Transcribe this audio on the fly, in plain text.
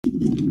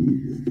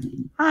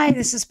Hi,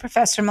 this is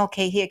Professor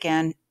Mulcahy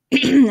again.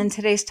 And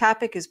today's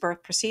topic is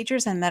birth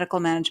procedures and medical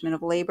management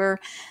of labor.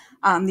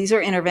 These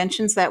are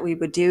interventions that we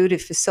would do to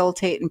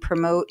facilitate and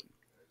promote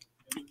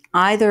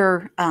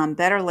either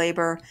better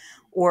labor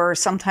or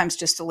sometimes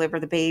just deliver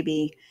the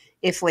baby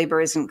if labor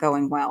isn't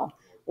going well,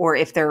 or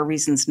if there are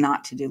reasons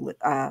not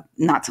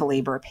to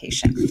labor a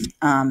patient.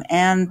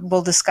 And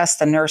we'll discuss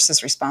the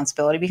nurse's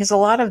responsibility, because a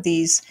lot of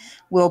these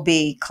will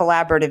be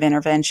collaborative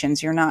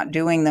interventions. You're not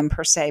doing them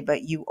per se,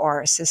 but you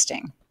are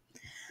assisting.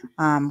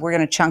 We're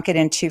going to chunk it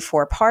into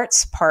 4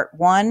 parts. Part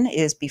 1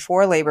 is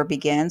before labor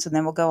begins, and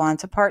then we'll go on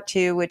to Part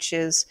 2, which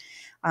is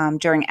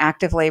during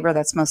active labor.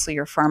 That's mostly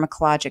your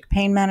pharmacologic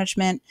pain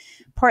management.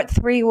 Part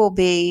 3 will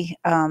be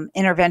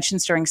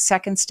interventions during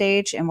second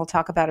stage, and we'll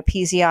talk about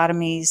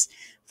episiotomies,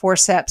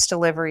 forceps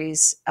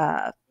deliveries,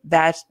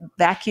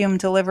 vacuum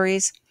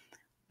deliveries.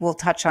 We'll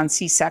touch on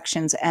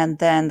C-sections, and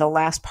then the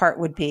last part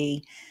would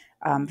be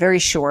very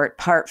short,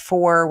 Part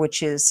 4,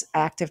 which is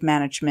active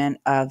management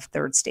of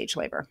third stage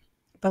labor.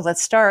 But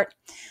let's start.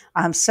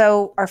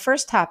 So our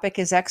first topic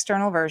is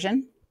external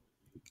version.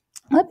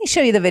 Let me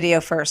show you the video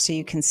first so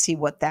you can see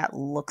what that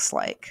looks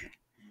like.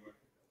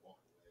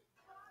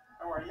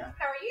 How are you?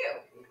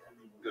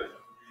 Good.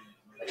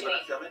 What do you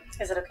mean?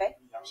 Is it okay?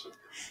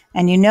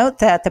 And you note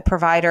that the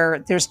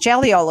provider, there's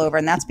jelly all over,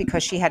 and that's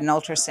because she had an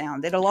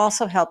ultrasound. It'll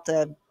also help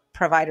the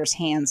provider's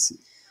hands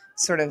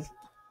sort of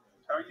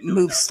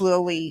move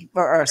slowly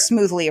or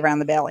smoothly around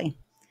the belly.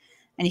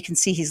 And you can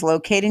see he's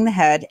locating the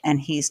head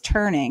and he's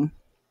turning,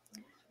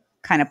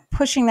 kind of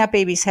pushing that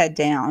baby's head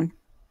down.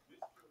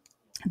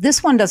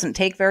 This one doesn't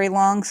take very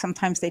long.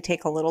 Sometimes they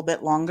take a little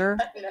bit longer.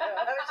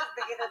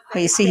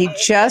 But you see, he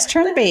just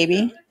turned the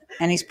baby,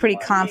 and he's pretty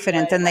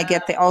confident. Then they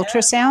get the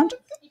ultrasound.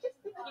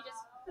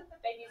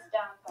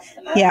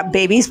 Yeah,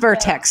 baby's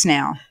vertex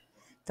now.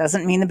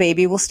 Doesn't mean the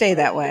baby will stay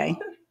that way.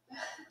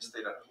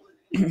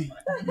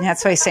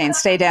 That's why he's saying,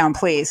 stay down,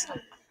 please.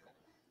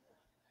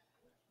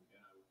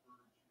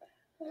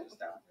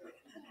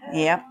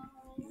 Yep.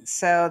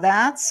 So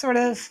that sort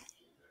of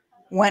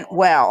went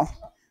well.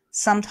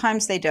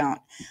 Sometimes they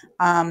don't.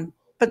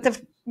 But the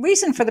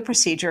reason for the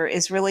procedure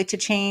is really to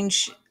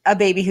change a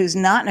baby who's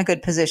not in a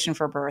good position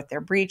for birth.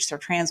 They're breech, they're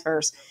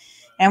transverse,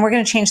 and we're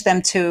going to change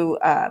them to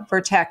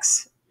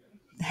vertex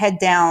head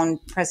down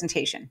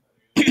presentation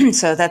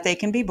so that they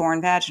can be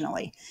born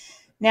vaginally.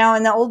 Now,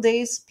 in the old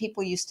days,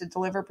 people used to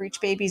deliver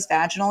breech babies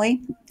vaginally,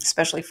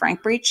 especially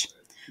frank breech.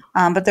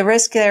 But the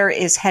risk there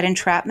is head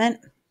entrapment,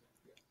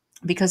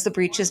 because the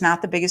breech is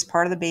not the biggest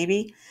part of the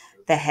baby.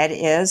 The head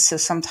is. So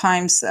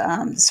sometimes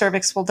the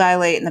cervix will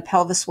dilate and the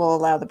pelvis will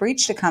allow the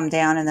breech to come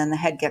down, and then the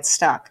head gets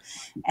stuck.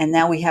 And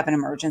now we have an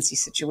emergency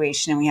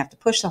situation and we have to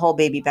push the whole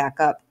baby back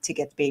up to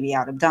get the baby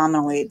out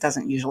abdominally. It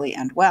doesn't usually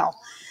end well.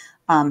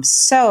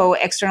 So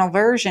external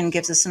version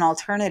gives us an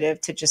alternative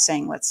to just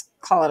saying, let's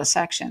call it a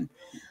section.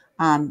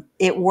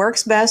 It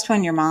works best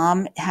when your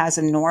mom has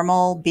a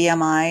normal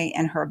BMI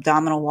and her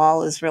abdominal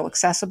wall is real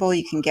accessible.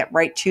 You can get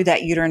right to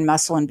that uterine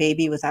muscle and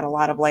baby without a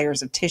lot of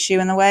layers of tissue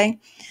in the way.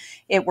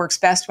 It works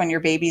best when your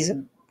baby's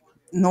a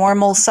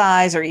normal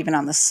size or even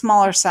on the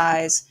smaller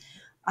size,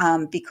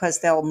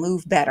 because they'll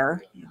move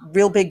better.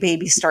 Real big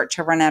babies start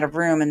to run out of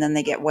room and then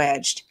they get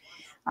wedged.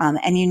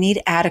 And you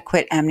need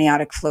adequate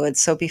amniotic fluid.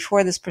 So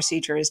before this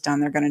procedure is done,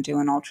 they're going to do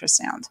an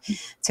ultrasound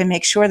to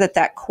make sure that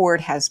that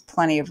cord has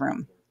plenty of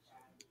room.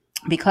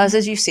 Because,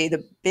 as you see,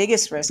 the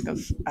biggest risk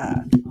of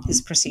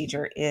this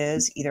procedure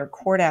is either a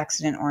cord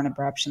accident or an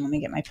abruption. Let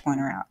me get my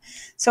pointer out.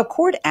 So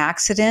cord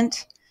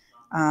accident,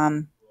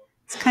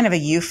 it's kind of a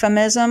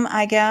euphemism,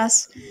 I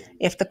guess.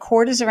 If the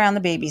cord is around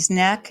the baby's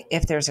neck,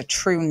 if there's a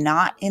true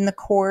knot in the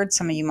cord,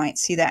 some of you might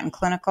see that in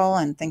clinical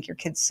and think your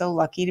kid's so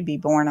lucky to be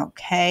born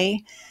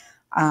okay.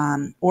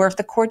 Or if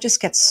the cord just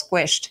gets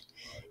squished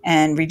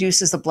and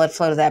reduces the blood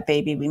flow to that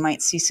baby, we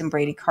might see some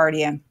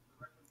bradycardia.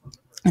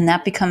 And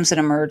that becomes an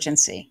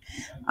emergency.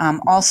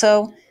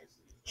 Also,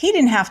 he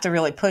didn't have to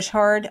really push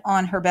hard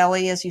on her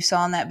belly, as you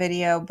saw in that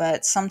video,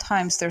 but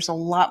sometimes there's a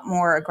lot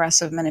more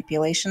aggressive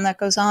manipulation that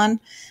goes on.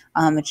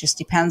 It just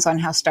depends on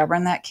how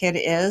stubborn that kid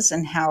is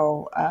and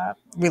how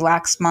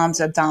relaxed mom's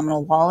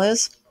abdominal wall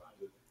is.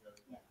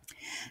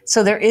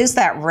 So there is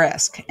that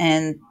risk.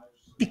 And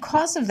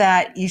because of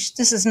that,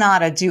 this is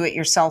not a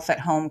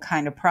do-it-yourself-at-home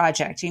kind of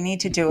project. You need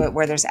to do it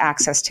where there's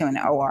access to an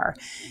OR.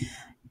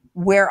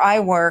 Where I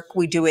work,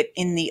 we do it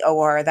in the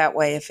OR. That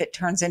way, if it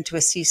turns into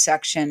a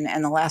C-section,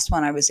 and the last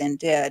one I was in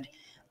did,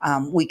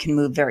 we can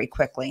move very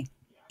quickly.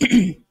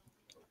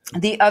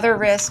 The other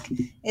risk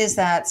is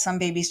that some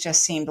babies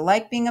just seem to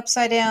like being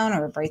upside down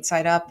or right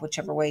side up,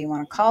 whichever way you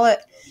want to call it,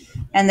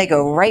 and they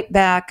go right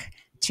back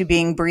to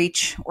being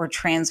breech or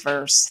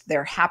transverse.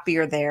 They're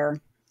happier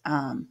there,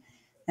 and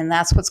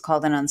that's what's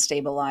called an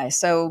unstable lie.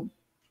 So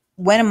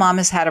when a mom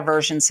has had a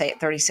version, say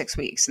at 36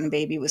 weeks, and the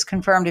baby was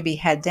confirmed to be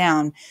head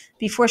down,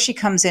 before she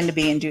comes in to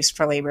be induced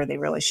for labor, they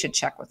really should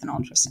check with an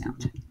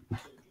ultrasound.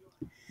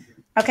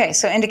 Okay,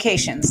 so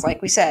indications.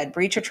 Like we said,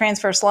 breech or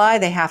transverse lie,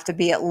 they have to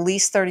be at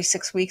least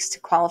 36 weeks to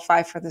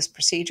qualify for this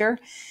procedure.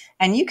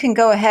 And you can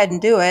go ahead and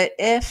do it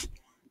if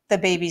the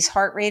baby's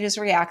heart rate is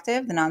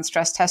reactive, the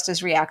non-stress test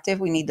is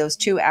reactive. We need those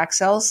 2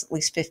 accels, at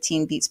least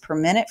 15 beats per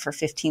minute for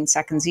 15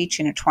 seconds each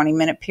in a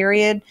 20-minute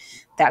period.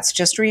 That's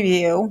just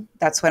review.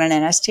 That's what an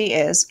NST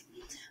is.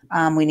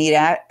 We need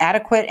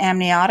adequate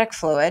amniotic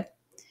fluid.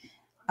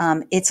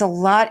 It's a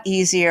lot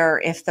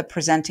easier if the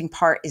presenting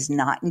part is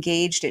not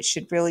engaged. It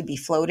should really be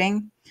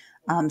floating.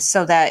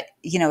 So that,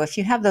 if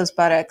you have those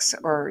buttocks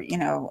or,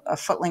 a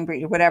footling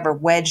breed or whatever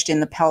wedged in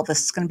the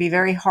pelvis, it's going to be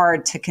very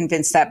hard to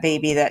convince that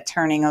baby that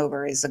turning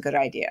over is a good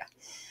idea.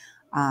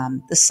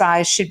 The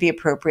size should be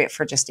appropriate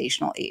for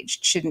gestational age.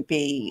 It shouldn't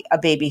be a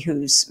baby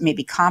who's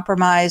maybe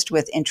compromised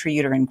with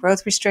intrauterine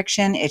growth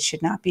restriction. It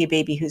should not be a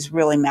baby who's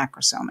really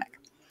macrosomic.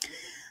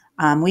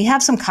 We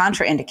have some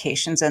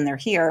contraindications, and they're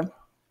here.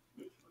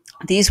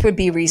 These would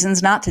be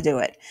reasons not to do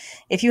it.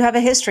 If you have a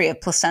history of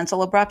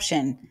placental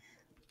abruption,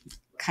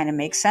 kind of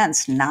makes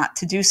sense not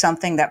to do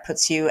something that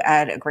puts you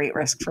at a great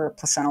risk for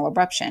placental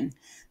abruption.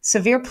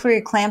 Severe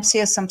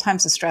preeclampsia,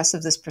 sometimes the stress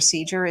of this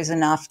procedure is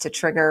enough to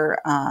trigger,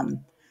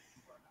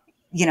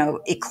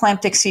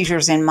 eclamptic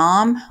seizures in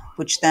mom,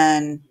 which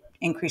then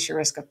increase your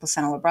risk of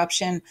placental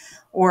abruption.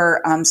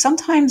 Or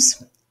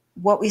sometimes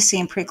what we see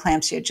in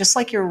preeclampsia, just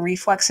like your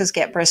reflexes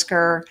get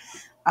brisker,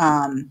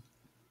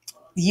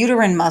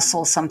 uterine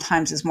muscle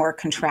sometimes is more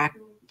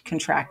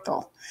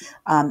contractile,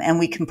 and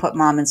we can put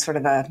mom in sort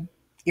of a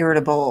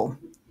irritable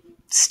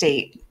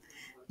state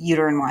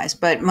uterine wise.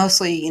 But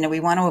mostly,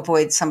 we want to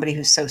avoid somebody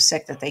who's so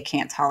sick that they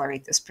can't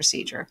tolerate this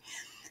procedure.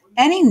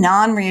 Any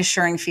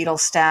non-reassuring fetal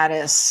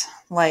status,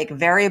 like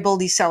variable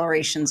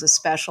decelerations,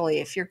 especially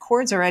if your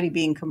cord's already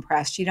being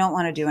compressed, you don't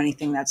want to do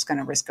anything that's going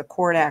to risk a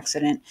cord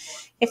accident.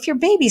 If your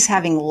baby's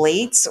having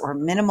lates or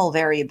minimal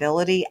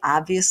variability,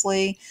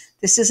 obviously,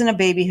 this isn't a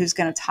baby who's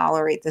going to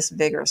tolerate this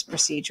vigorous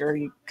procedure.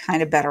 You're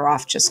kind of better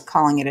off just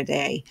calling it a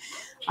day.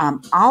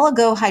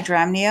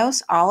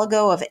 Oligohydramnios,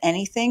 oligo of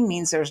anything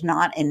means there's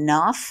not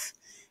enough.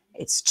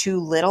 It's too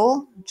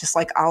little, just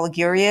like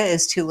oliguria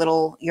is too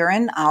little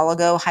urine.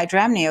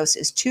 Oligohydramnios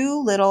is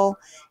too little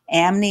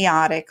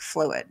amniotic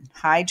fluid.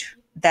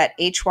 That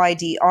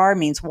HYDR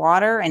means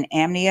water, and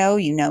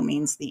amnio,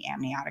 means the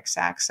amniotic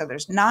sac. So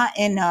there's not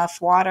enough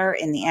water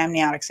in the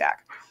amniotic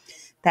sac.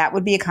 That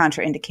would be a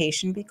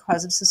contraindication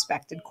because of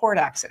suspected cord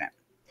accident.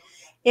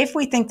 If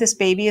we think this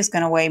baby is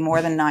going to weigh more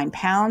than 9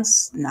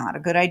 pounds, not a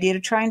good idea to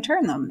try and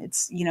turn them.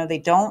 It's, they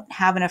don't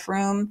have enough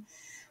room.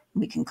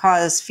 We can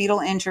cause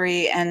fetal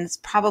injury, and it's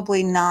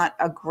probably not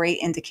a great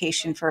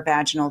indication for a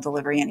vaginal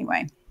delivery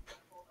anyway.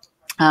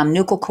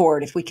 Nuchal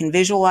cord. If we can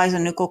visualize a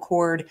nuchal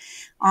cord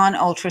on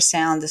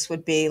ultrasound, this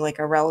would be like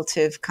a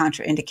relative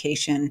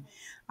contraindication.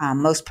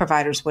 Most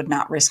providers would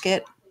not risk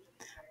it.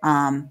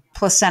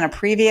 Placenta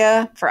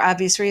previa, for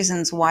obvious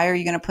reasons. Why are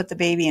you going to put the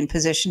baby in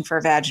position for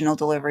a vaginal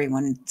delivery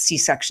when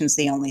C-section is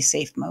the only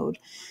safe mode?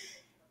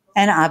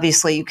 And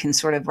obviously, you can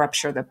sort of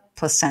rupture the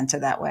placenta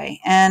that way.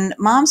 And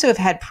moms who have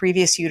had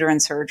previous uterine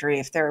surgery,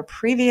 if they're a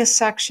previous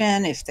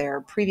section, if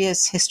they're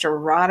previous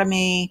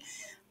hysterotomy,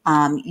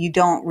 you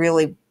don't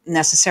really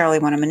necessarily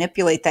want to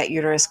manipulate that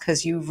uterus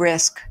because you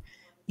risk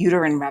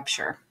uterine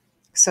rupture.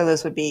 So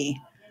those would be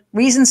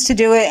reasons to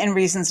do it and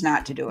reasons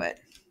not to do it.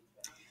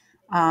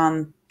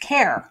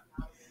 Care.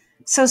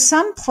 So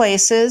some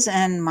places,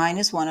 and mine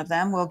is one of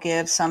them, will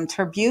give some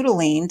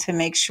terbutaline to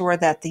make sure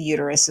that the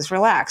uterus is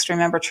relaxed.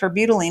 Remember,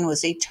 terbutaline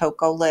was a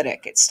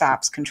tocolytic. It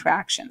stops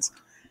contractions,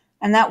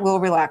 and that will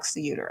relax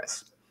the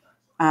uterus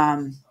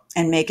and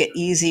make it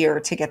easier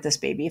to get this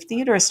baby. If the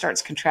uterus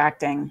starts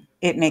contracting,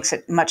 it makes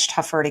it much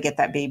tougher to get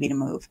that baby to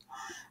move.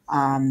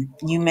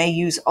 You may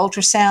use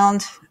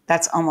ultrasound.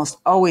 That's almost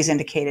always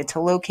indicated to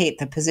locate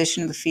the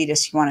position of the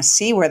fetus. You want to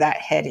see where that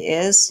head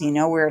is. You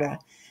know where to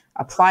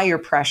apply your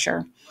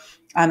pressure.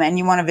 And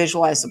you want to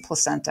visualize the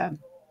placenta.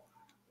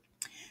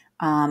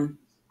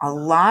 A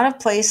lot of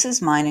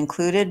places, mine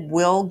included,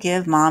 will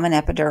give mom an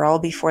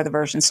epidural before the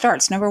version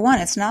starts. Number one,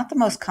 it's not the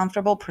most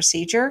comfortable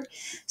procedure.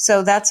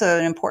 So that's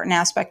an important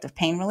aspect of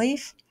pain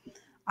relief.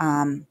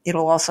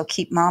 It'll also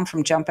keep mom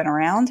from jumping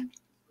around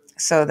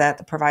so that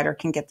the provider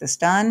can get this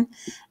done.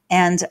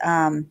 And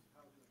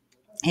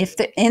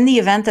in the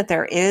event that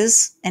there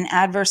is an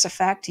adverse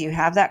effect, you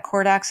have that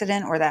cord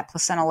accident or that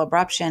placental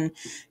abruption,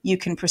 you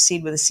can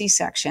proceed with a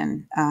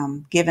C-section,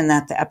 given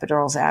that the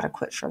epidural is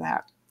adequate for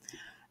that.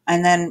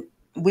 And then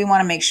we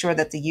want to make sure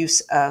that the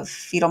use of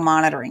fetal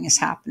monitoring is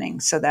happening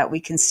so that we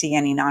can see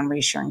any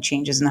non-reassuring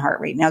changes in the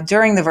heart rate. Now,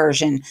 during the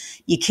version,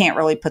 you can't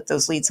really put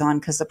those leads on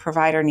because the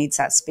provider needs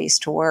that space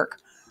to work,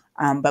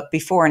 but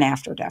before and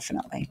after,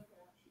 definitely.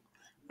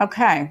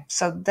 Okay,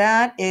 so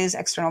that is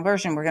external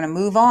version. We're going to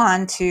move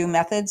on to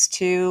methods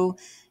to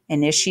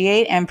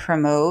initiate and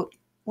promote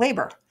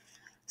labor.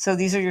 So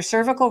these are your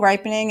cervical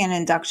ripening and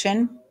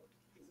induction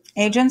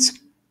agents.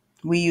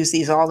 We use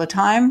these all the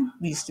time.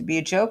 It used to be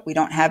a joke. We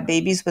don't have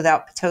babies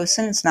without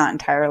Pitocin. It's not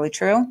entirely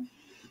true.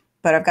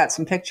 But I've got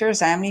some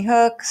pictures.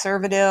 Amnihook,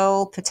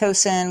 Cervidil,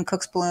 Pitocin,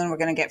 Cook's balloon. We're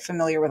going to get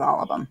familiar with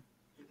all of them.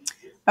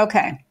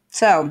 Okay,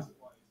 so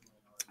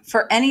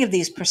for any of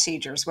these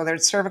procedures, whether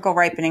it's cervical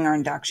ripening or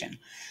induction,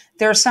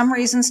 There are some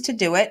reasons to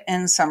do it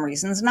and some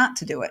reasons not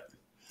to do it.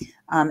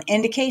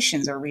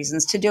 Indications or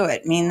reasons to do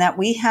it mean that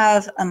we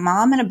have a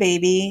mom and a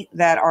baby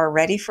that are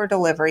ready for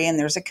delivery, and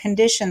there's a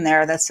condition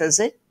there that says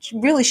it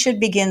really should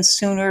begin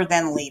sooner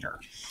than later.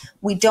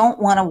 We don't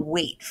want to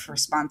wait for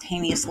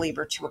spontaneous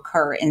labor to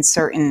occur in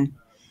certain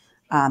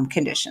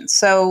conditions.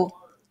 So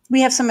we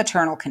have some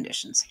maternal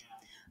conditions.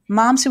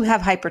 Moms who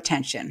have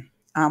hypertension,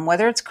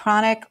 whether it's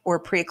chronic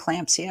or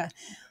preeclampsia,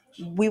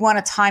 we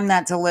want to time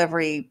that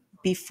delivery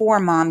before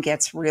mom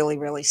gets really,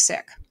 really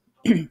sick.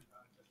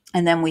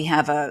 And then we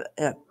have a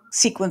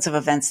sequence of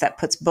events that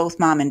puts both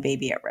mom and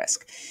baby at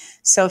risk.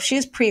 So if she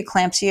has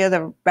preeclampsia,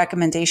 the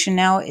recommendation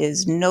now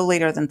is no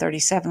later than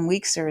 37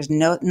 weeks. There is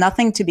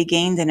nothing to be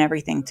gained and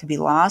everything to be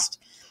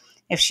lost.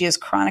 If she has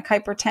chronic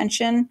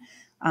hypertension,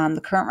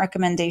 the current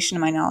recommendation,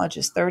 to my knowledge,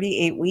 is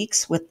 38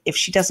 weeks if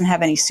she doesn't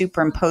have any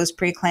superimposed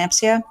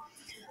preeclampsia,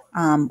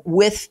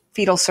 with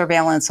fetal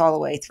surveillance all the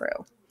way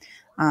through.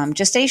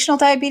 Gestational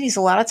diabetes,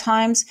 a lot of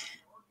times,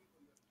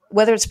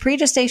 whether it's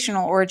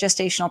pre-gestational or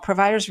gestational,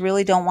 providers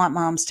really don't want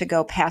moms to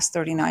go past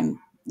 39,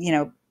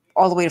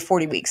 all the way to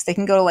 40 weeks. They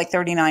can go to like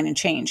 39 and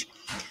change,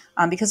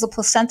 because the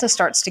placenta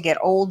starts to get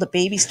old, the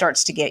baby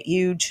starts to get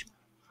huge.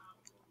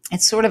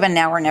 It's sort of a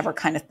now or never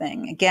kind of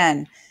thing.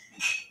 Again,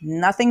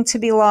 nothing to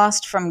be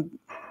lost from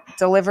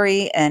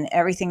delivery and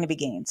everything to be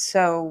gained.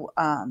 So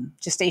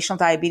gestational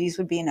diabetes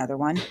would be another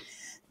one,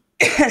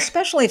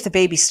 especially if the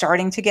baby's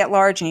starting to get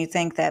large and you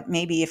think that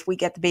maybe if we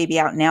get the baby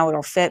out now,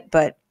 it'll fit,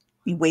 but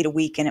you wait a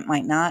week and it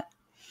might not.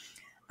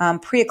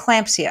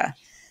 Preeclampsia.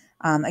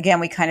 Again,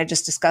 we kind of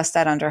just discussed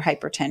that under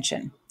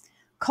hypertension.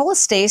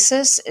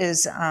 Cholestasis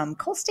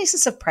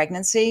of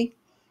pregnancy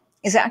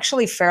is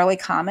actually fairly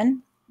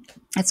common.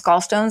 It's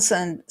gallstones,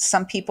 and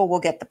some people will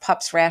get the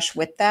PUPS rash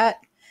with that.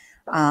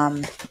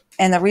 And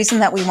the reason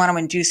that we want to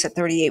induce at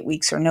 38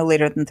 weeks or no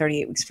later than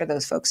 38 weeks for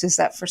those folks is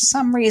that for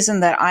some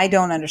reason that I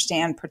don't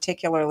understand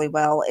particularly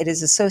well, it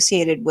is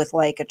associated with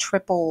like a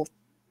triple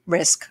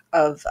risk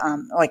of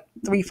like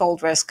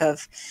threefold risk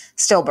of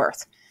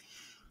stillbirth.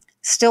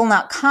 Still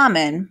not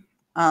common,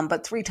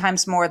 but 3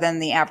 times more than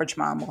the average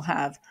mom will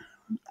have.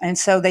 And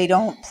so they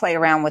don't play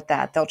around with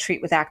that. They'll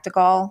treat with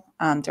Actigol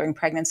during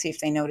pregnancy if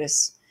they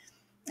notice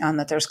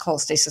that there's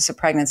cholestasis of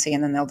pregnancy,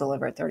 and then they'll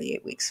deliver at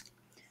 38 weeks.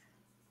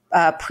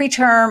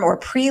 Preterm or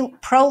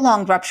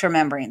prolonged rupture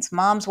membranes.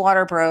 Mom's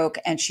water broke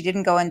and she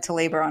didn't go into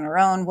labor on her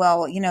own.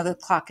 Well, the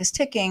clock is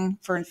ticking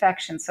for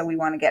infection, so we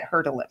want to get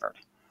her delivered.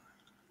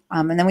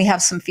 And then we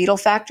have some fetal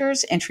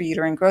factors.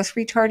 Intrauterine growth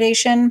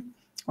retardation,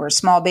 or a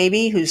small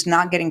baby who's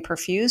not getting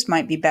perfused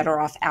might be better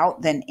off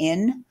out than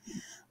in.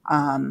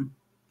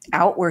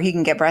 Out where he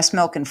can get breast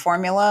milk and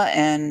formula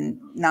and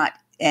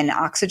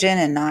oxygen,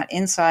 and not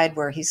inside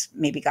where he's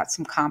maybe got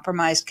some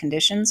compromised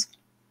conditions.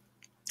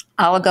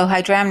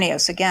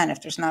 Oligohydramnios, again,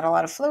 if there's not a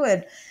lot of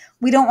fluid,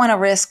 we don't want to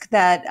risk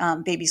that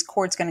baby's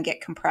cord's going to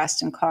get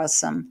compressed and cause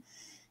some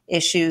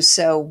issues.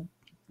 So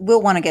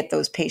we'll want to get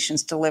those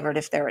patients delivered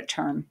if they're at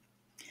term.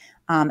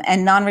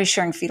 And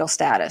non-reassuring fetal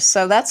status.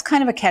 So that's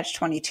kind of a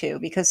catch-22,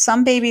 because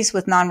some babies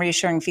with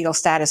non-reassuring fetal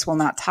status will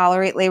not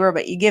tolerate labor,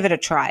 but you give it a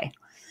try.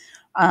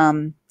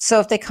 So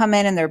if they come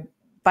in and their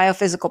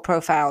biophysical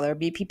profile, their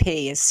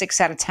BPP is 6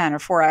 out of 10 or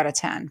 4 out of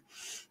 10,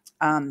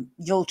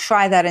 you'll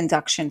try that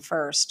induction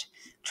first.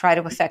 Try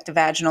to effect a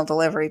vaginal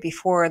delivery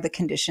before the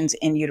conditions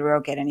in utero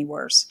get any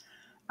worse.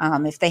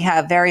 If they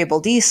have variable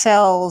D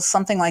cells,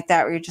 something like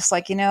that, where you're just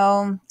like,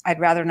 I'd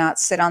rather not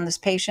sit on this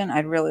patient.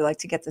 I'd really like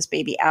to get this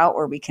baby out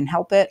where we can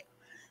help it.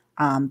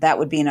 That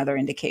would be another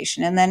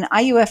indication. And then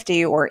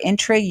IUFD, or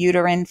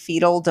intrauterine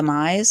fetal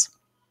demise,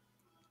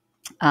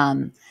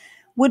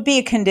 would be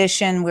a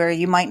condition where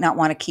you might not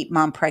want to keep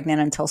mom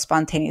pregnant until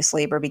spontaneous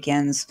labor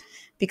begins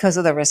because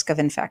of the risk of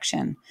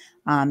infection.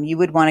 You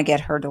would want to get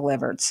her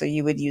delivered. So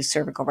you would use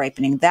cervical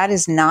ripening. That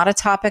is not a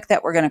topic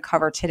that we're going to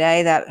cover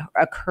today. That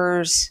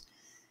occurs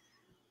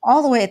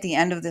all the way at the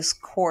end of this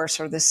course,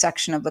 or this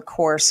section of the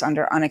course,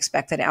 under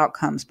unexpected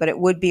outcomes, but it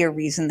would be a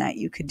reason that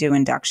you could do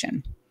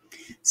induction.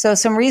 So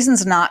some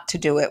reasons not to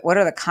do it. What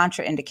are the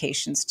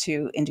contraindications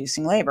to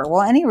inducing labor?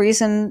 Well, any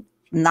reason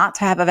not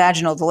to have a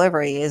vaginal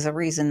delivery is a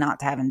reason not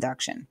to have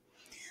induction.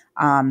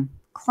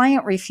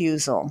 Client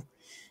refusal.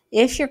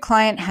 If your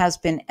client has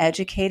been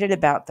educated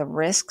about the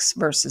risks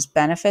versus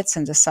benefits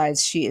and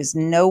decides she is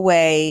no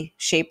way,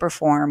 shape, or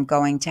form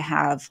going to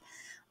have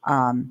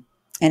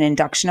an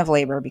induction of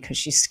labor because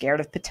she's scared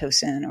of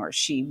Pitocin, or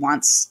she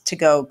wants to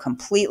go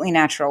completely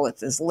natural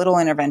with as little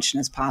intervention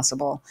as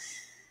possible,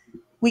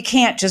 we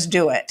can't just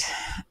do it.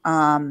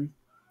 A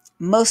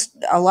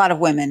lot of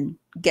women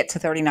get to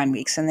 39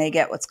 weeks and they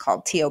get what's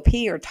called TOP,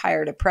 or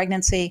tired of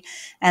pregnancy,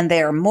 and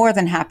they are more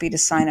than happy to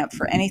sign up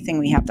for anything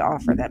we have to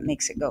offer that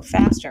makes it go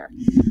faster.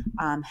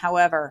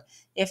 However,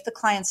 if the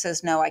client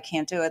says, no, I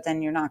can't do it,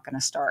 then you're not going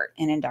to start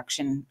an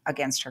induction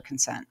against her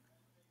consent.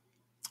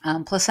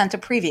 Placenta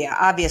previa.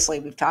 Obviously,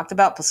 we've talked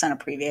about placenta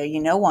previa.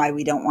 You know why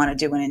we don't want to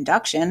do an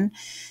induction,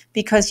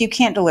 because you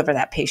can't deliver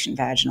that patient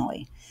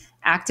vaginally.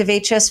 Active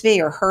HSV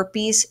or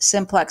herpes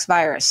simplex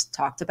virus,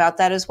 talked about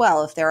that as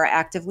well. If there are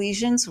active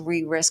lesions,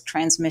 we risk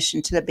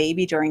transmission to the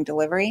baby during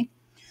delivery.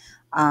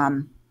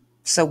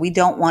 So we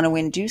don't want to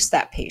induce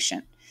that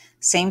patient.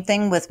 Same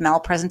thing with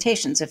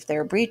malpresentations. If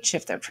they're breech,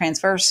 if they're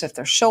transverse, if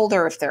they're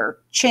shoulder, if they're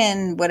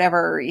chin,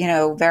 whatever,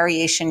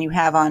 variation you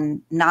have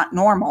on not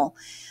normal,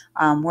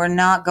 we're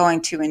not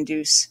going to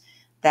induce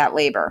that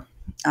labor.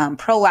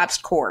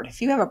 Prolapsed cord.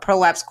 If you have a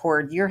prolapsed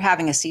cord, you're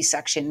having a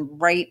C-section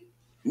right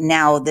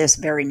now, this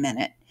very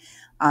minute.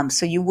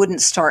 So you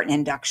wouldn't start an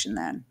induction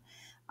then.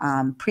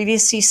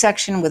 Previous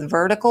C-section with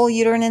vertical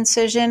uterine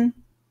incision.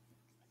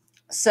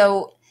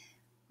 So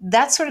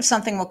that's sort of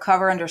something we'll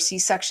cover under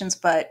C-sections,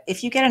 but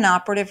if you get an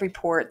operative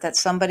report that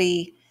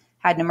somebody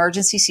had an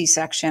emergency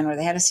C-section or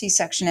they had a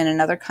C-section in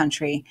another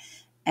country,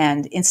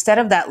 and instead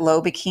of that low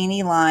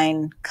bikini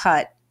line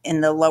cut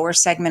in the lower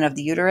segment of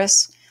the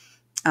uterus,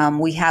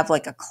 we have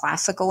like a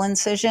classical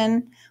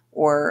incision,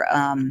 or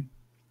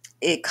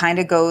it kind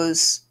of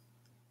goes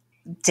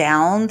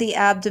down the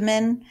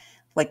abdomen,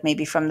 like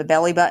maybe from the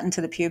belly button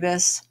to the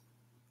pubis.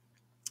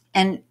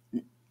 And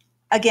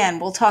again,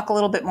 we'll talk a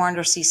little bit more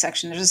under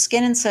C-section. There's a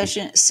skin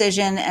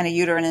incision and a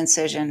uterine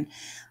incision.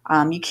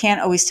 You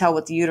can't always tell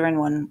what the uterine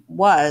one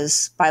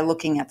was by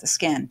looking at the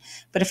skin.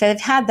 But if they've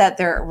had that,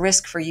 they're at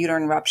risk for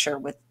uterine rupture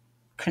with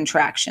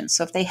contraction.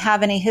 So if they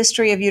have any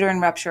history of uterine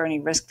rupture, any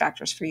risk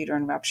factors for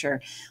uterine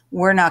rupture,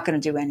 we're not going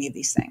to do any of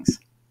these things.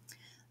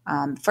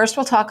 First,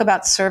 we'll talk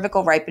about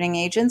cervical ripening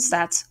agents.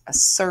 That's a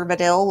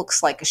Cervidil,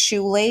 looks like a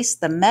shoelace.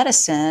 The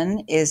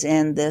medicine is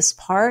in this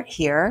part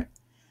here.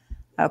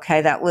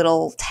 Okay, that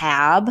little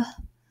tab,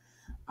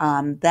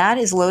 that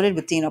is loaded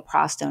with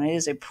dinoprostone. It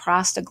is a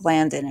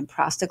prostaglandin, and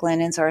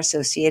prostaglandins are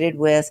associated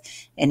with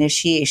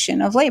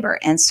initiation of labor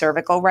and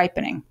cervical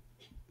ripening.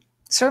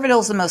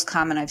 Cervidil is the most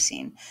common I've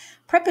seen.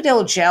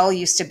 Prepidil gel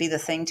used to be the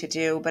thing to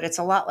do, but it's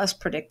a lot less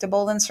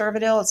predictable than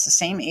Cervidil. It's the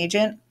same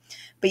agent.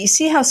 But you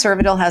see how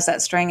Cervidil has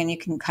that string and you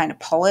can kind of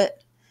pull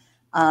it?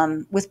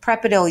 With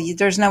Prepidil,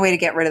 there's no way to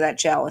get rid of that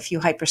gel if you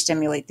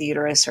hyperstimulate the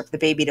uterus or if the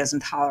baby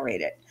doesn't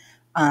tolerate it.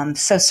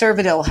 So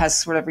Cervidil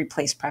has sort of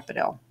replaced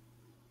Prepidil.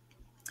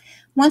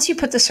 Once you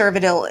put the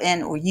Cervidil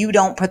in, or you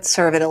don't put the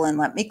Cervidil in,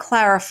 let me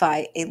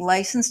clarify, a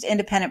licensed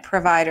independent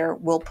provider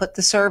will put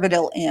the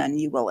Cervidil in.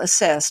 You will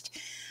assist.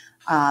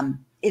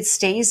 It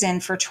stays in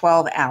for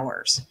 12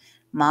 hours.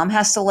 Mom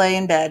has to lay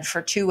in bed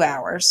for 2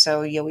 hours,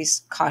 so you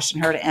always caution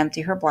her to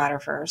empty her bladder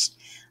first,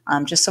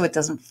 just so it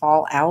doesn't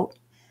fall out.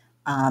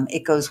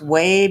 It goes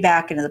way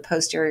back into the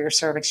posterior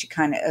cervix,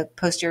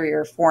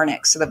 posterior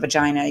fornix, so the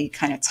vagina, you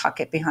kind of tuck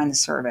it behind the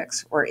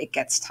cervix, or it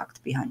gets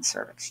tucked behind the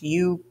cervix.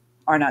 You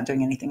are not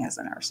doing anything as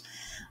a nurse,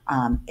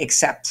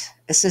 except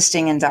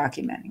assisting and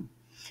documenting.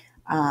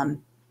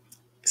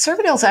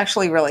 Cervidil is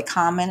actually really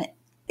common.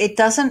 It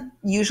doesn't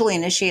usually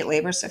initiate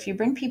labor, so if you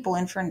bring people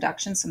in for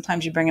induction,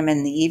 sometimes you bring them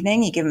in the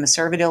evening, you give them a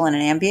Cervidil and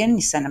an Ambien,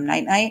 you send them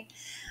night-night,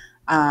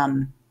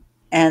 and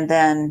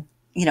then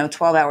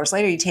 12 hours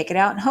later, you take it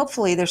out, and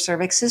hopefully their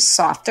cervix is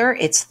softer,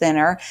 it's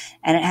thinner,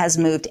 and it has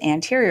moved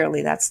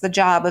anteriorly. That's the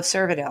job of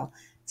Cervidil.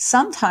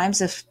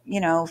 Sometimes if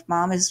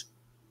mom is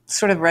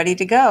sort of ready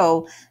to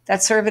go, that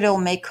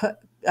Cervidil may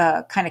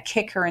kind of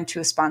kick her into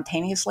a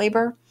spontaneous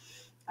labor.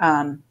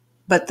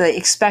 But the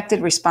expected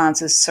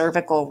response is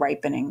cervical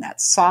ripening, that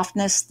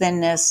softness,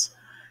 thinness,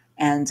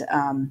 and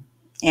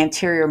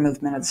anterior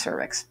movement of the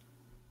cervix.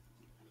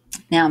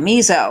 Now,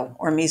 meso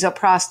or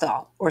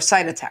misoprostol or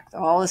Cytotec,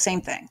 all the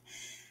same thing.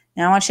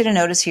 Now, I want you to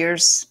notice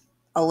here's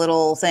a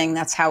little thing.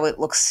 That's how it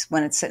looks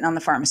when it's sitting on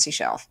the pharmacy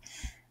shelf.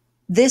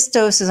 This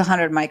dose is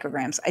 100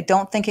 micrograms. I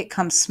don't think it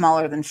comes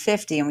smaller than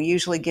 50, and we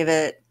usually give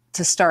it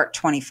to start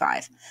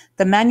 25.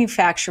 The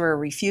manufacturer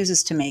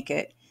refuses to make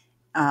it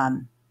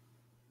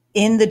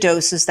in the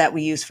doses that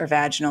we use for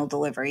vaginal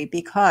delivery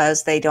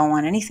because they don't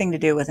want anything to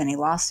do with any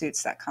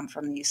lawsuits that come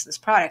from the use of this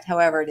product.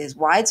 However, it is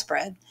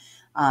widespread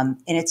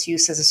in its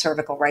use as a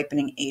cervical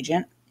ripening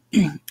agent.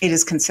 It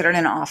is considered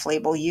an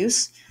off-label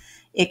use.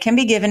 It can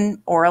be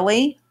given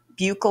orally,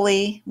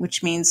 buccally,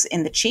 which means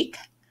in the cheek,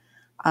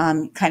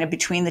 kind of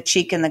between the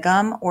cheek and the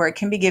gum, or it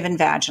can be given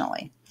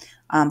vaginally.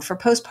 For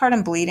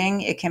postpartum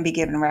bleeding, it can be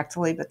given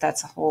rectally, but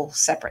that's a whole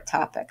separate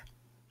topic.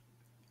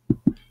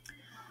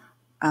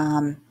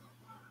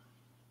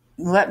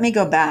 Let me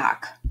go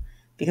back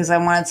because I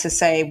wanted to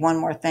say one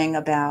more thing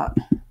about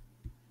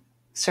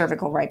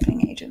cervical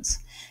ripening agents.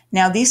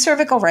 Now, these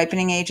cervical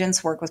ripening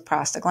agents work with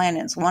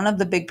prostaglandins. One of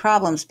the big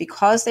problems,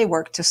 because they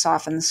work to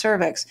soften the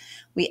cervix,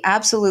 we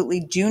absolutely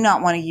do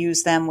not want to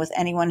use them with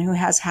anyone who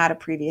has had a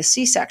previous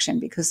C-section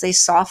because they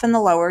soften the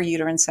lower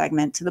uterine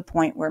segment to the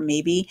point where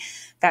maybe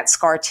that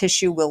scar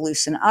tissue will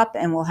loosen up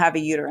and we'll have a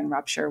uterine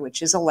rupture,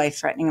 which is a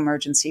life-threatening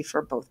emergency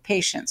for both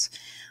patients.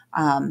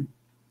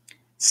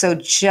 So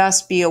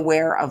just be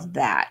aware of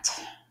that.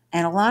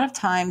 And a lot of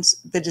times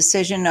the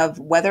decision of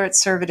whether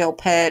it's cervidil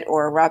pit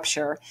or a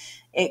rupture,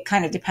 it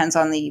kind of depends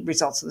on the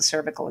results of the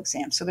cervical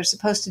exam. So they're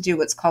supposed to do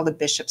what's called a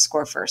Bishop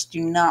score first.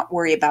 Do not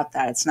worry about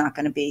that. It's not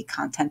going to be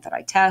content that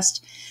I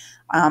test.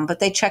 But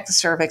they check the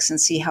cervix and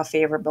see how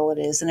favorable it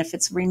is. And if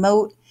it's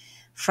remote,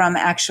 from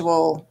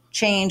actual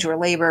change or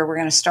labor, we're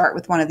going to start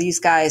with one of these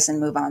guys and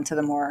move on to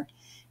the more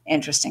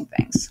interesting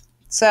things.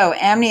 So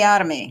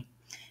amniotomy.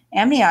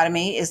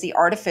 Amniotomy is the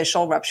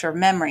artificial rupture of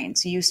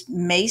membranes. You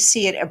may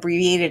see it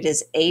abbreviated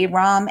as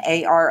AROM,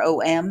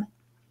 AROM,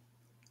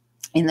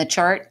 in the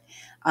chart.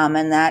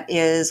 And that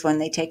is when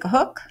they take a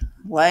hook,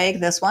 like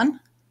this one,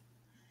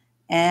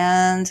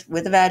 and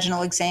with a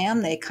vaginal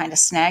exam, they kind of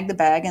snag the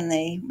bag and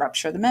they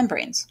rupture the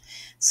membranes.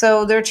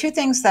 So there are two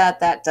things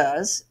that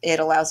does. It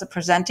allows the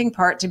presenting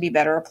part to be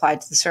better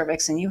applied to the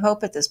cervix, and you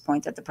hope at this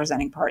point that the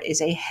presenting part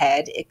is a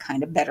head. It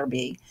kind of better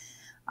be.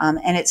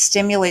 And it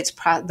stimulates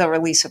the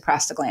release of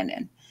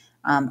prostaglandin,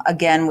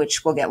 again,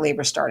 which will get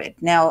labor started.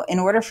 Now, in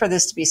order for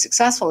this to be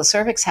successful, the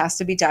cervix has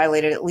to be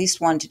dilated at least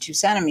 1 to 2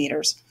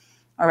 centimeters,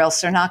 or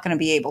else they're not going to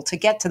be able to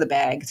get to the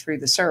bag through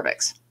the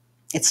cervix.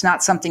 It's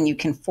not something you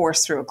can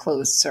force through a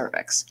closed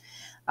cervix.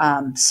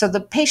 So the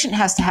patient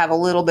has to have a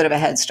little bit of a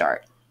head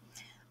start.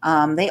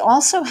 They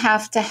also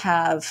have to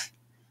have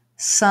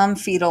some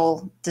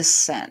fetal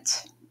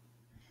descent,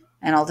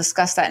 and I'll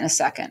discuss that in a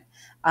second.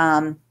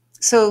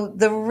 So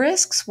the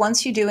risks,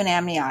 once you do an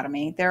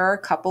amniotomy, there are a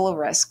couple of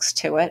risks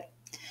to it.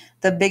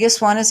 The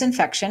biggest one is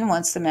infection.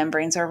 Once the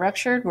membranes are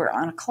ruptured, we're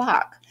on a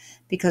clock,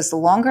 because the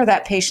longer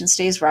that patient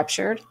stays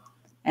ruptured,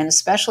 and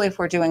especially if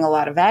we're doing a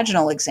lot of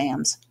vaginal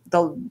exams,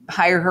 the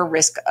higher her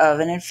risk of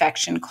an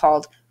infection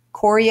called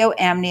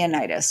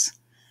chorioamnionitis.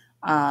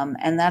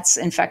 And that's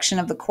infection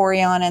of the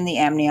chorion and the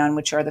amnion,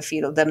 which are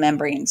the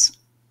membranes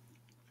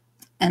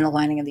and the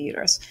lining of the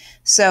uterus.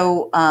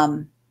 So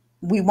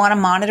we want to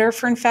monitor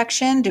for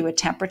infection, do a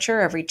temperature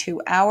every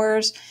 2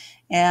 hours.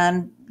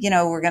 And,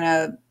 we're going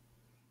to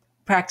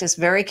practice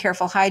very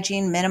careful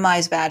hygiene,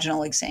 minimize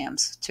vaginal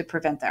exams to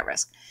prevent that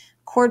risk.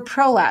 Cord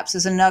prolapse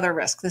is another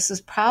risk. This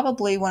is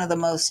probably one of the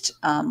most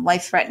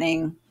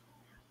life-threatening,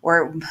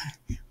 or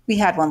we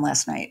had one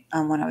last night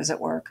when I was at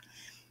work.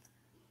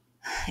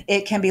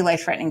 It can be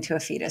life-threatening to a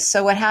fetus.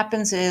 So what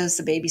happens is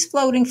the baby's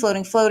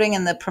floating,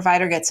 and the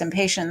provider gets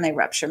impatient and they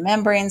rupture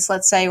membranes,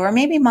 let's say, or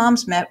maybe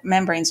mom's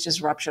membranes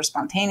just rupture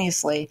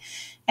spontaneously.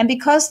 And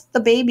because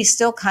the baby's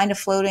still kind of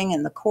floating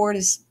and the cord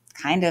is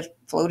kind of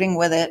floating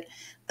with it,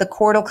 the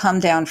cord will come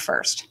down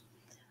first.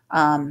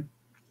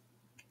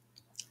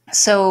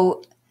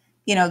 So,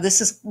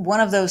 this is one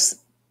of those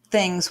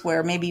things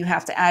where maybe you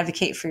have to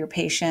advocate for your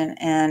patient.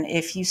 And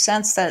if you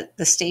sense that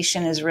the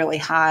station is really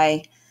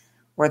high,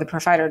 or the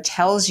provider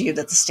tells you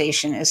that the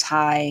station is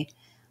high,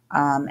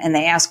 and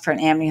they ask for an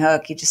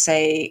amni-hook, you just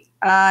say,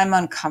 I'm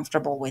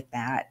uncomfortable with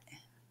that.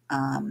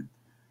 And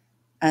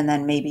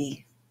then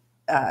maybe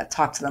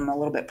talk to them a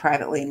little bit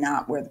privately,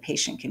 not where the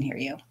patient can hear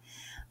you.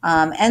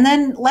 And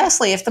then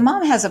lastly, if the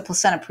mom has a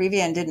placenta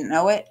previa and didn't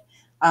know it,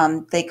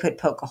 they could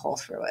poke a hole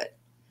through it.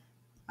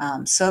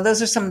 So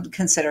those are some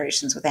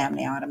considerations with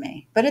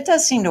amniotomy. But it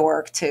does seem to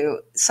work too.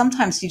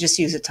 Sometimes you just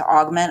use it to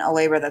augment a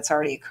labor that's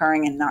already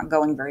occurring and not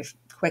going very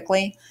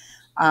quickly.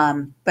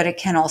 But it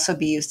can also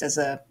be used as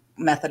a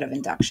method of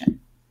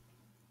induction.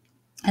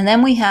 And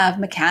then we have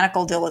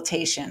mechanical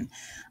dilatation.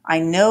 I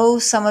know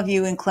some of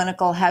you in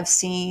clinical have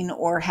seen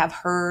or have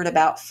heard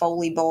about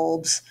Foley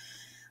bulbs.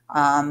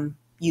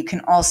 You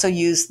can also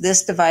use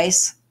this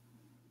device.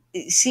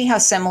 See how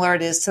similar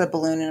it is to the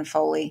balloon in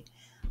Foley.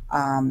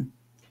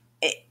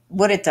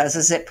 What it does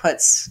is it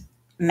puts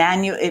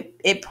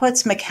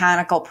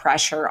mechanical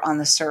pressure on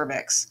the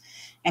cervix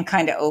and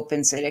kind of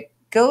opens it. It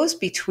goes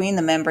between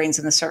the membranes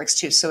and the cervix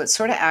too. So it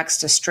sort of acts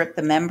to strip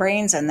the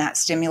membranes, and that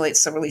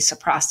stimulates the release of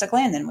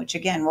prostaglandin, which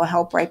again will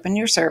help ripen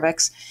your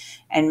cervix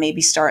and maybe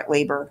start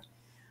labor.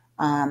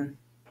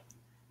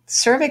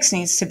 Cervix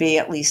needs to be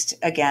at least,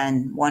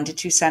 again, 1 to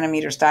 2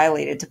 centimeters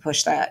dilated to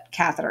push that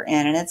catheter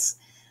in. And it's,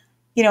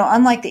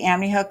 unlike the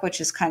amni-hook, which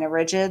is kind of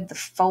rigid, the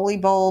Foley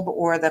bulb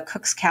or the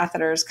Cook's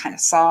catheter is kind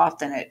of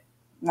soft and it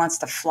wants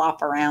to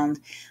flop around.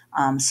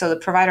 So the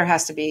provider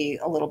has to be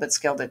a little bit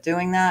skilled at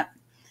doing that.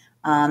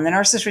 The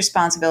nurse's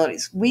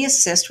responsibilities. We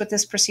assist with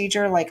this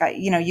procedure.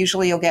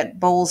 Usually you'll get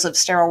bowls of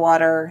sterile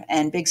water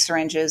and big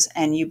syringes,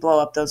 and you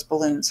blow up those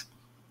balloons.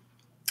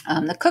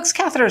 The Cook's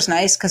catheter is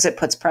nice because it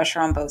puts pressure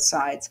on both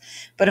sides,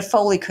 but a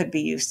Foley could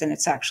be used, and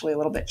it's actually a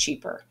little bit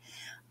cheaper.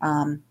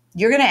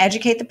 You're going to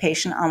educate the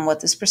patient on what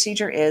this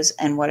procedure is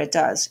and what it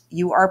does.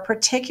 You are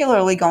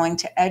particularly going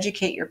to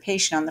educate your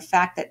patient on the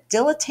fact that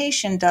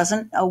dilatation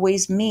doesn't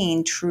always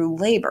mean true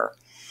labor.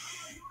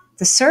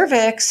 The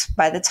cervix,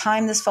 by the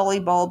time this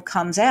Foley bulb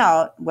comes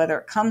out, whether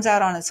it comes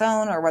out on its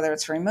own or whether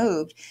it's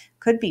removed,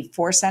 could be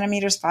 4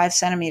 centimeters, 5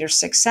 centimeters,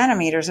 6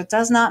 centimeters. It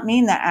does not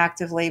mean that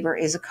active labor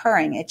is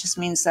occurring. It just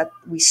means that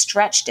we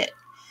stretched it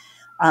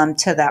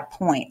to that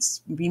point.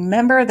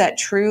 Remember that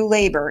true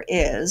labor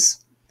is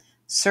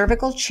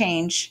cervical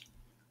change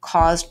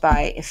caused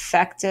by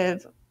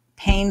effective,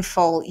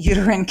 painful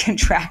uterine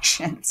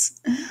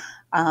contractions.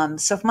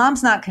 So if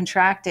mom's not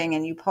contracting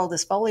and you pull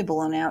this Foley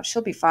balloon out,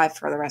 she'll be 5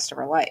 for the rest of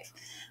her life,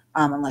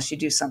 unless you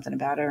do something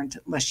about her,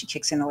 unless she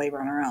kicks into labor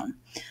on her own.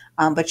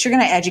 But you're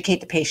going to educate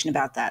the patient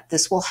about that.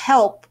 This will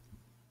help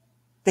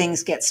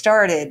things get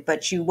started,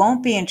 but you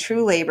won't be in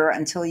true labor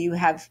until you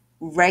have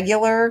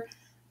regular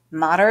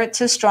moderate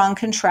to strong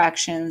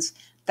contractions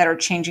that are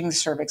changing the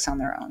cervix on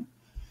their own.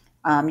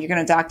 You're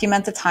going to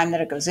document the time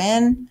that it goes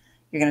in.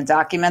 You're going to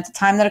document the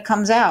time that it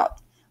comes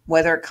out,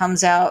 whether it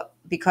comes out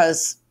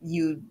because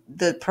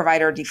the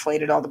provider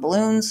deflated all the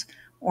balloons,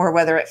 or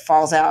whether it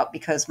falls out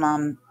because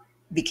mom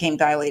became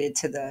dilated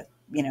to the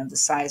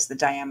size, the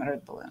diameter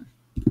of the balloon.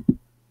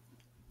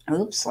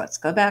 Oops, let's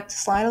go back to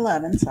slide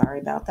 11. Sorry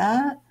about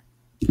that.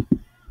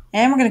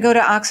 And we're going to go to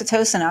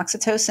oxytocin.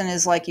 Oxytocin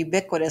is like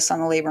ubiquitous on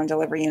the labor and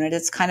delivery unit.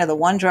 It's kind of the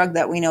one drug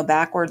that we know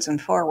backwards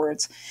and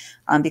forwards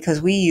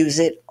because we use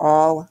it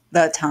all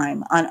the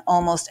time on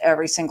almost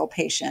every single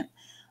patient.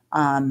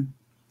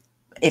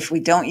 If we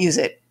don't use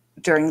it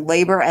during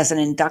labor as an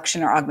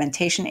induction or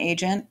augmentation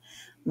agent,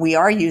 we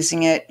are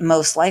using it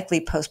most likely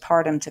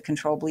postpartum to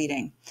control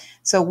bleeding.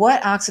 So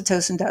what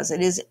oxytocin does, it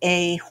is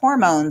a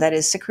hormone that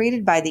is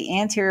secreted by the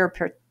anterior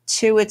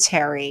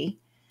pituitary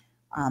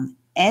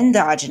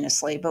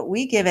endogenously, but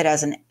we give it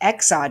as an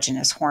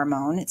exogenous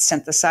hormone. It's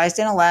synthesized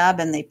in a lab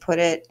and they put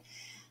it,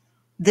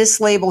 this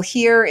label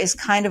here is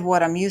kind of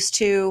what I'm used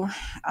to.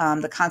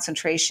 The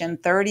concentration,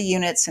 30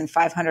 units in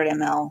 500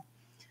 ml.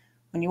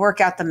 When you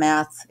work out the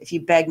math, if you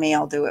beg me,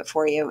 I'll do it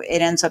for you.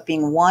 It ends up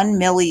being 1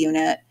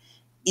 milliunit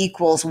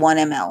equals 1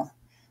 ml.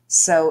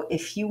 So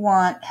if you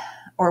want,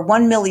 or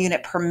 1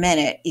 milliunit per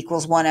minute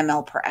equals 1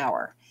 ml per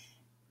hour.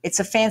 It's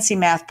a fancy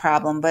math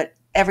problem, but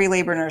every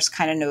labor nurse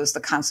kind of knows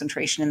the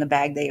concentration in the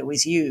bag they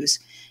always use,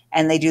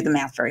 and they do the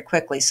math very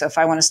quickly. So if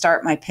I want to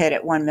start my pit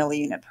at 1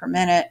 milliunit per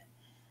minute,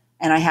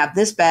 and I have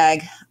this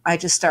bag, I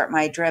just start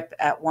my drip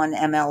at 1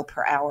 ml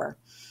per hour.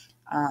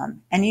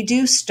 And you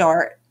do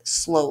start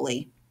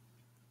slowly.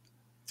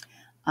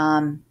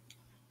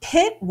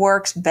 Pit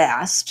works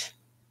best.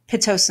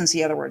 Pitocine's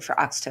the other word for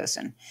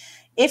oxytocin.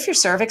 If your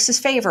cervix is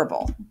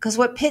favorable, because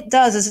what pit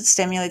does is it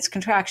stimulates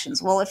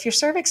contractions. Well, if your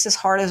cervix is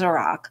hard as a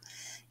rock,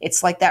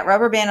 it's like that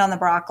rubber band on the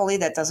broccoli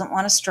that doesn't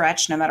want to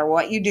stretch no matter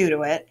what you do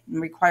to it and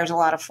requires a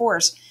lot of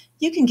force,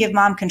 you can give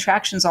mom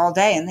contractions all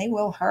day and they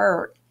will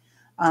hurt,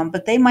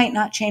 but they might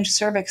not change the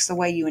cervix the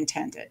way you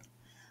intended.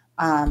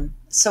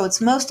 So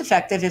it's most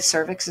effective if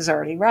cervix is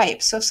already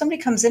ripe. So if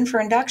somebody comes in for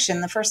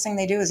induction, the first thing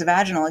they do is a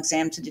vaginal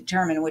exam to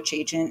determine which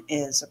agent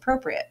is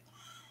appropriate.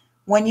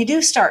 When you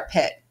do start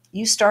pit,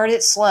 you start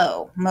it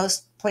slow.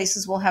 Most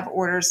places will have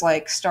orders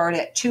like start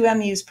at 2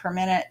 MUs per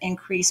minute,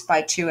 increase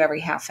by 2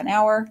 every half an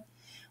hour,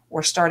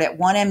 or start at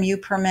 1 MU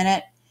per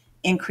minute,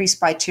 increase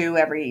by 2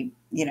 every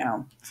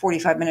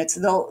 45 minutes.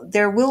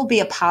 There will be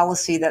a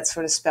policy that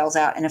sort of spells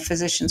out in a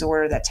physician's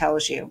order that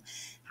tells you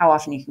how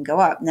often you can go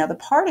up. Now, the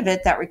part of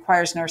it that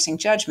requires nursing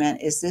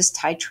judgment is this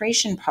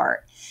titration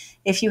part.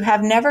 If you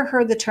have never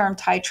heard the term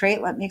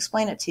titrate, let me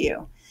explain it to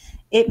you.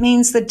 It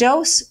means the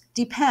dose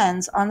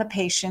depends on the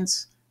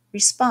patient's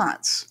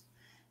response.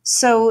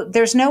 So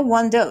there's no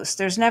one dose.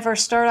 There's never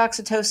start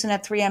oxytocin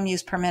at 3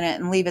 MUs per minute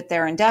and leave it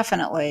there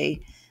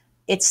indefinitely.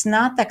 It's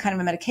not that kind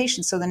of a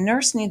medication. So the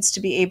nurse needs to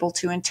be able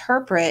to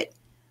interpret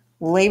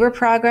labor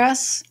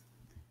progress,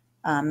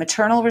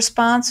 maternal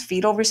response,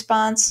 fetal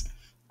response,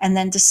 and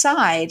then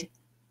decide,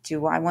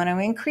 do I want to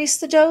increase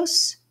the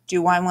dose?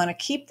 Do I want to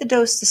keep the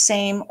dose the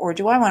same? Or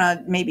do I want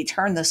to maybe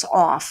turn this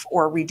off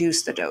or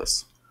reduce the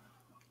dose?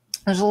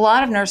 There's a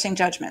lot of nursing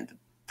judgment. The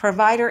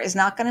provider is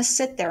not going to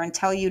sit there and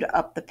tell you to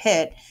up the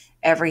pit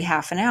every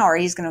half an hour.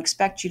 He's going to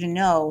expect you to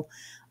know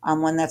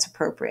when that's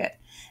appropriate.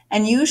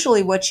 And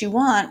usually what you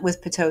want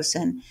with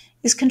Pitocin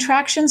is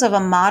contractions of a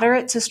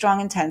moderate to strong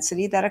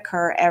intensity that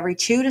occur every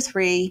 2 to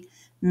 3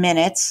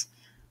 minutes,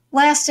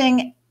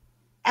 lasting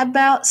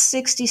about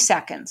 60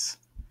 seconds.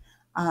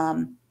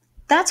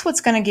 That's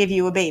what's going to give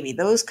you a baby.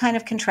 Those kind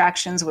of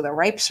contractions with a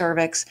ripe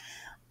cervix,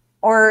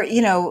 or,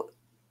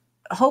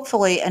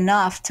 hopefully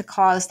enough to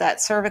cause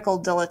that cervical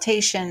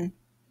dilatation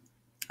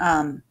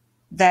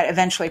that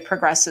eventually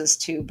progresses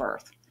to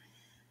birth.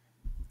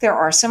 There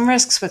are some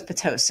risks with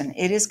Pitocin.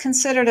 It is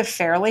considered a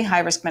fairly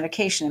high-risk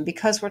medication, and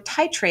because we're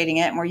titrating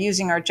it and we're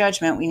using our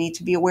judgment, we need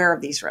to be aware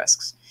of these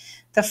risks.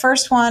 The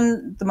first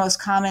one, the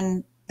most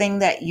common thing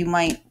that you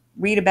might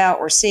read about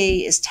or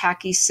see, is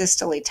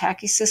tachysystole.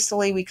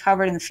 Tachysystole we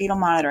covered in the fetal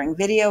monitoring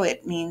video.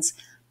 It means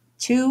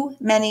too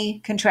many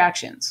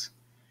contractions.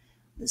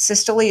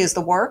 Systole is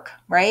the work,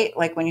 right?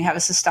 Like when you have a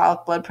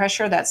systolic blood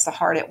pressure, that's the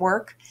heart at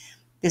work.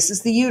 This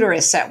is the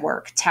uterus at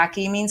work.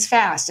 Tachy means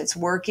fast. It's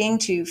working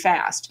too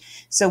fast.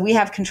 So we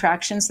have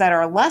contractions that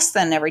are less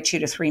than every 2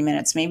 to 3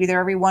 minutes. Maybe they're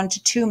every 1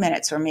 to 2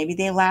 minutes, or maybe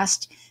they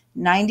last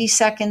 90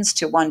 seconds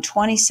to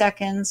 120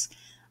 seconds.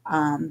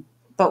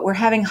 But we're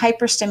having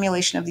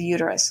hyperstimulation of the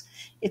uterus.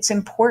 It's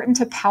important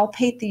to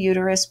palpate the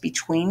uterus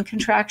between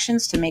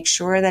contractions to make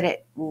sure that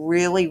it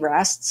really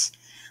rests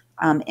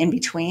in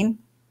between.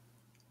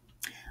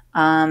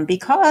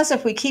 Because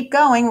if we keep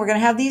going, we're going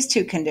to have these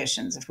two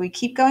conditions. If we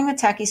keep going with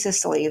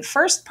tachysystole, the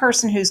first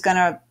person who's going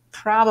to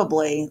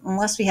probably,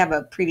 unless we have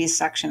a previous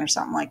section or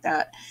something like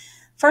that,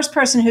 first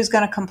person who's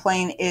going to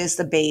complain is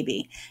the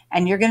baby.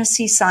 And you're going to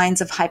see signs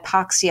of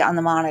hypoxia on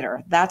the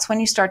monitor. That's when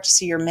you start to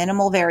see your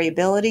minimal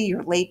variability,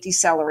 your late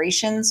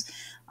decelerations.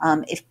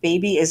 If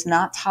baby is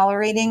not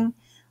tolerating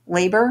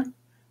labor,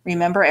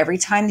 Remember, every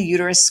time the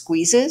uterus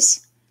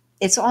squeezes,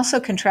 it's also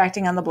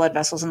contracting on the blood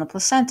vessels in the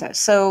placenta.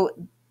 So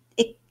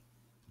it,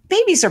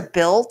 babies are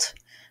built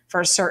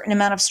for a certain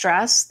amount of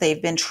stress.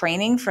 They've been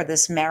training for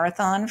this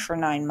marathon for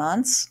 9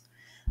 months.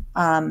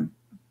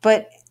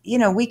 But,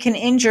 we can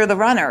injure the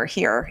runner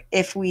here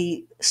if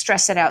we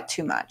stress it out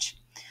too much.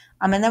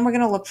 And then we're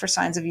going to look for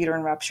signs of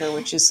uterine rupture,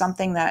 which is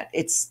something that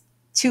it's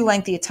too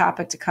lengthy a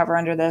topic to cover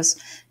under this.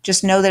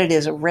 Just know that it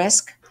is a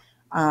risk.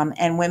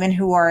 And women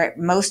who are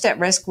most at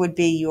risk would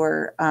be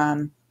your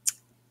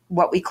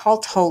what we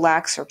call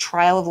TOLACs, or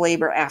trial of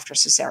labor after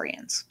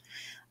cesareans.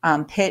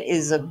 PIT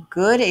is a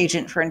good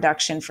agent for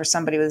induction for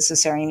somebody with a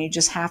cesarean. You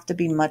just have to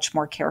be much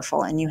more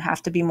careful, and you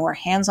have to be more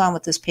hands-on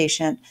with this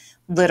patient,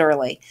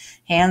 literally.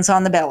 Hands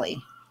on the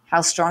belly. How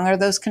strong are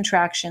those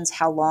contractions?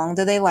 How long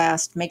do they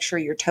last? Make sure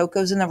your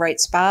toco's in the right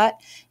spot,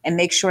 and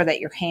make sure that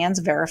your hands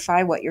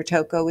verify what your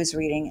toco is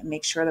reading, and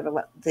make sure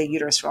that the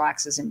uterus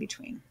relaxes in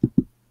between.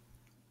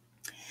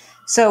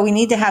 So we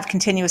need to have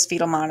continuous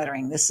fetal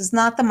monitoring. This is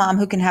not the mom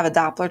who can have a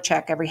Doppler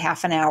check every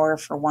half an hour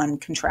for one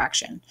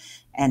contraction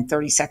and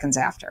 30 seconds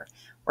after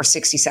or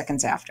 60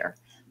 seconds after.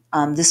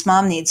 This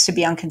mom needs to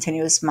be on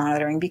continuous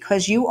monitoring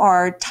because you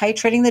are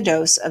titrating the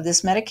dose of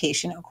this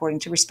medication according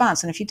to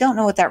response. And if you don't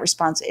know what that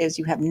response is,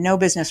 you have no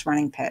business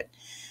running PIT.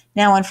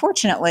 Now,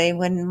 unfortunately,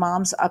 when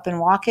mom's up and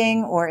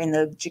walking or in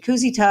the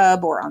jacuzzi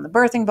tub or on the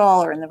birthing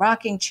ball or in the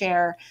rocking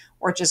chair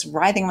or just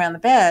writhing around the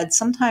bed,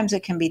 sometimes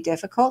it can be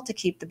difficult to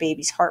keep the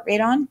baby's heart rate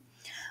on,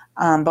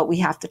 but we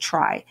have to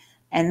try.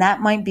 And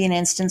that might be an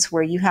instance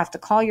where you have to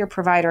call your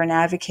provider and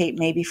advocate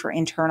maybe for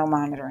internal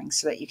monitoring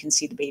so that you can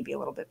see the baby a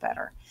little bit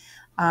better.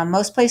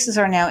 Most places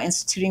are now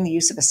instituting the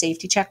use of a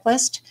safety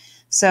checklist.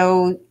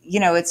 So,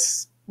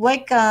 it's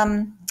like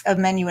a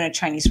menu in a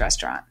Chinese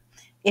restaurant.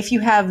 If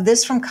you have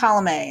this from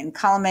column A, and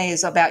column A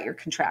is about your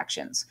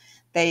contractions,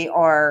 they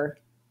are,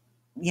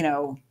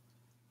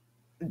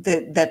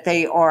 that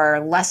they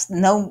are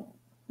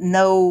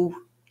no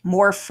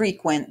more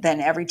frequent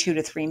than every 2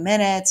 to 3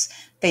 minutes.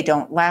 They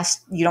don't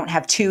last, you don't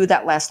have two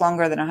that last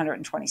longer than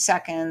 120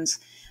 seconds.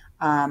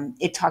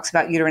 It talks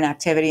about uterine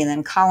activity. And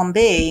then column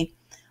B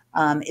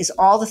is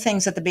all the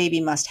things that the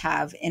baby must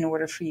have in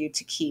order for you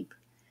to keep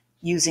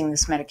using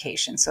this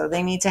medication. So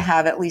they need to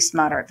have at least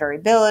moderate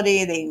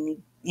variability.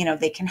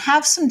 They can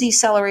have some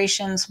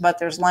decelerations, but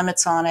there's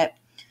limits on it.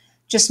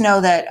 Just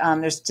know that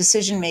there's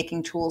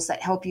decision-making tools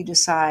that help you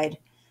decide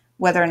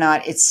whether or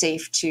not it's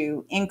safe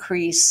to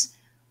increase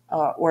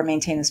or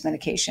maintain this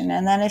medication.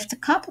 And then if the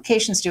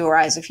complications do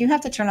arise, if you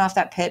have to turn off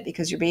that PIT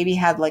because your baby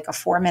had like a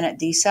 4-minute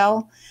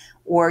decel,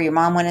 or your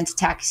mom went into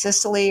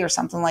tachysystole or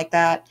something like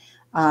that,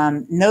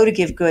 know to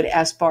give good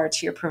S-bar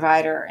to your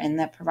provider, and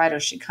that provider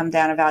should come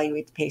down,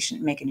 evaluate the patient,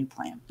 and make a new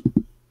plan.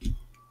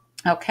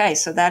 Okay,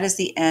 so that is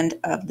the end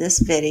of this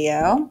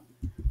video.